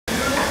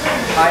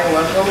Hi,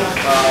 welcome.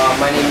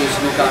 My name is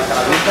Luca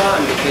Lacalamita.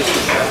 I'm the pastry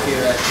chef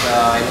here at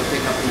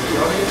Enoteca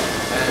Pinchiorri.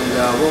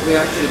 And what we're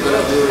actually going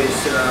to do is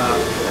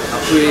a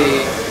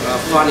pretty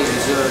funny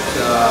dessert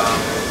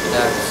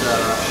that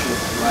should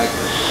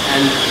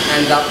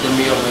end up the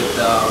meal with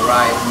the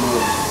right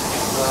mood.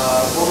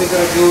 What we're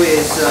going to do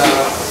is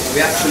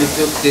we actually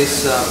took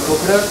this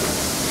coconut,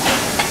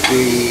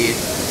 we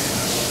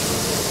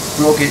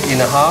broke it in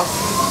half,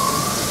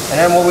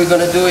 and then what we're going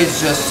to do is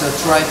just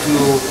try to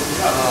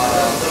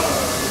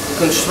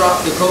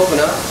construct the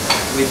coconut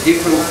with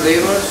different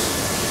flavors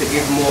to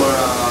give more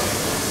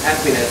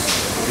happiness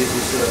to this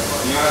dessert.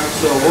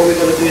 So what we're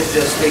going to do is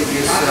just take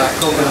this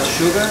coconut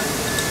sugar,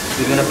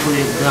 we're going to put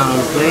it down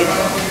on the plate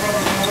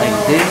like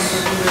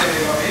this.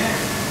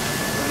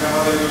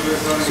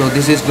 So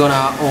this is going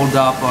to hold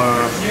up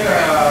our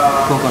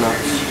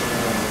coconuts.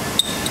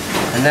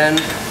 And then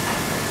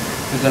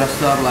we're going to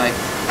start like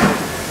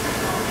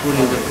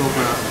putting the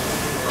coconut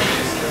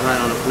right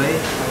on the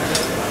plate.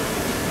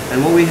 And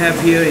what we have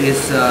here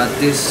is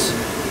this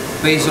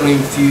basil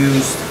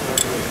infused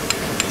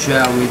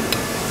gel with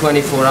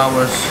 24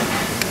 hours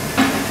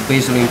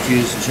basil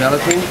infused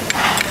gelatin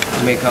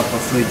to make up a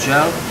fruit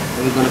gel.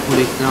 And we're going to put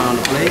it down on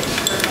the plate,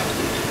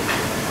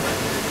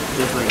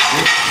 just like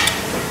this.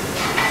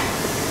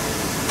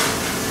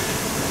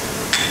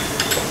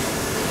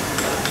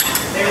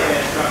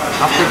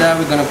 After that,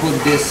 we're going to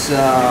put this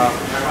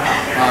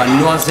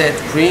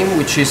noisette cream,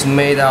 which is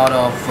made out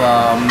of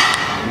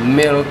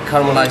milk,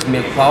 caramelized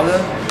milk powder.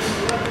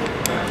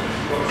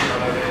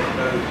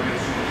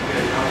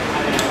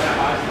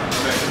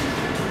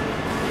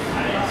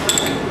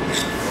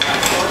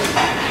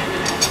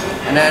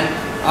 And then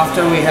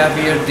after we have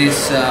here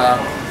this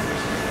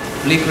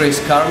licorice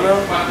caramel,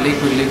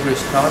 liquid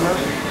licorice caramel,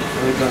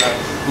 we're gonna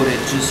put it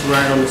just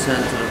right on the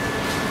center of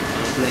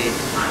the plate.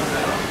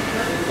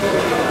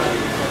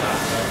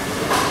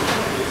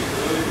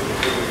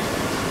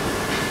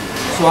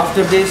 So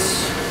after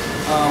this,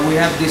 we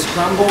have this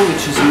crumble,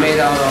 which is made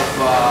out of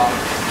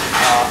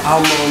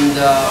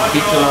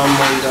bitter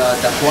almond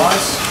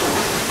dacquoise,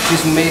 which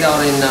is made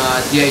out in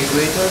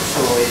dehydrator,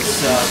 so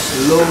it's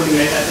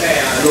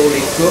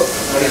slowly cooked,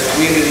 but it's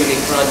really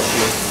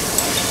crunchy.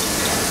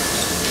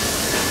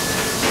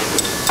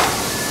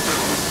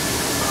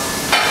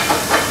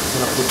 I'm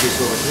gonna put this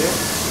over here.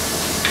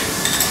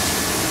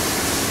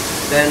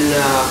 Then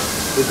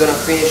we're gonna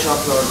finish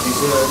up our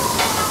dessert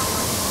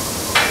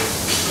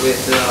with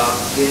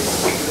this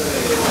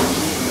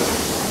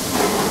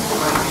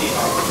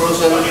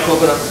frozen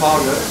coconut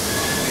powder,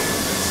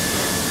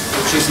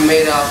 which is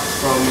made up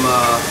from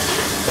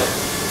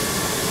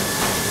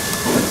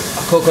a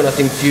coconut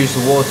infused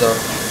water.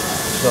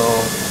 So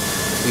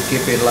we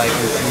keep it like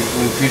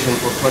in infusion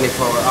for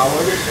 24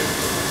 hours,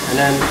 and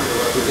then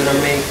we're gonna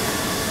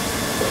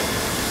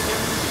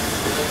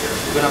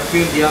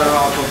fill the other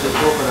half of the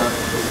coconut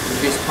with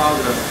this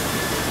powder.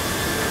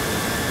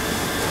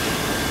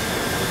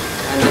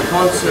 And the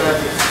concept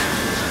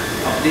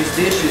of this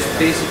dish is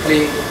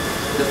basically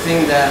the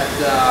thing that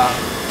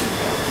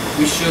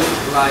we should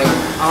like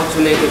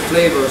alternate the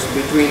flavors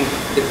between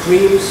the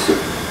creams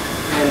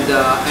and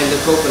the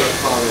coconut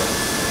powder.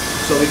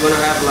 So we're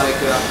gonna have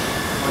like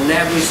on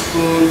every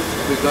spoon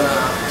we're gonna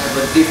have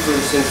a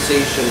different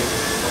sensation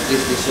of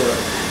this dessert.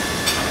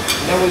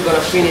 And then we're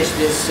gonna finish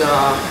this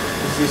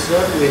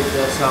dessert with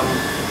some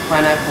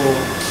pineapple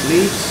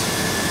leaves.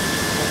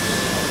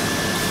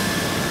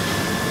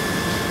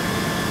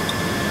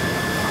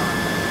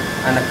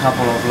 And a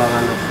couple of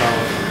lavender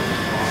flowers.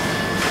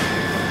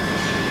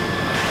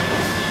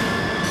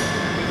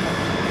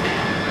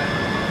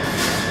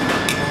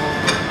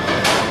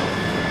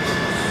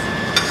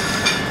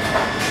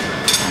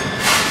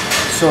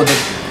 So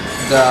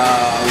the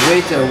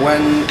waiter,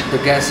 when the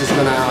guest is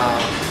gonna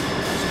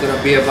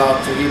be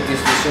about to eat this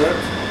dessert,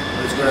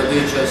 what he's gonna do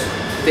is just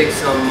take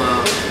some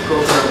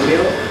coconut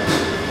milk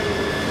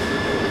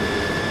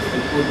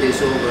and put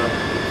this over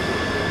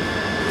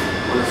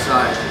on the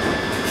side.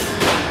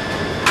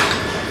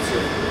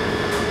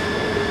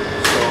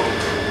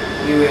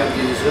 Here we have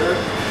the dessert,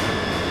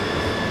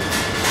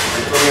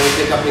 and from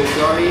Enoteca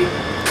Pinchiorri,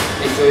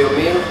 enjoy your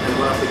meal and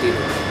buon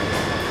appetito.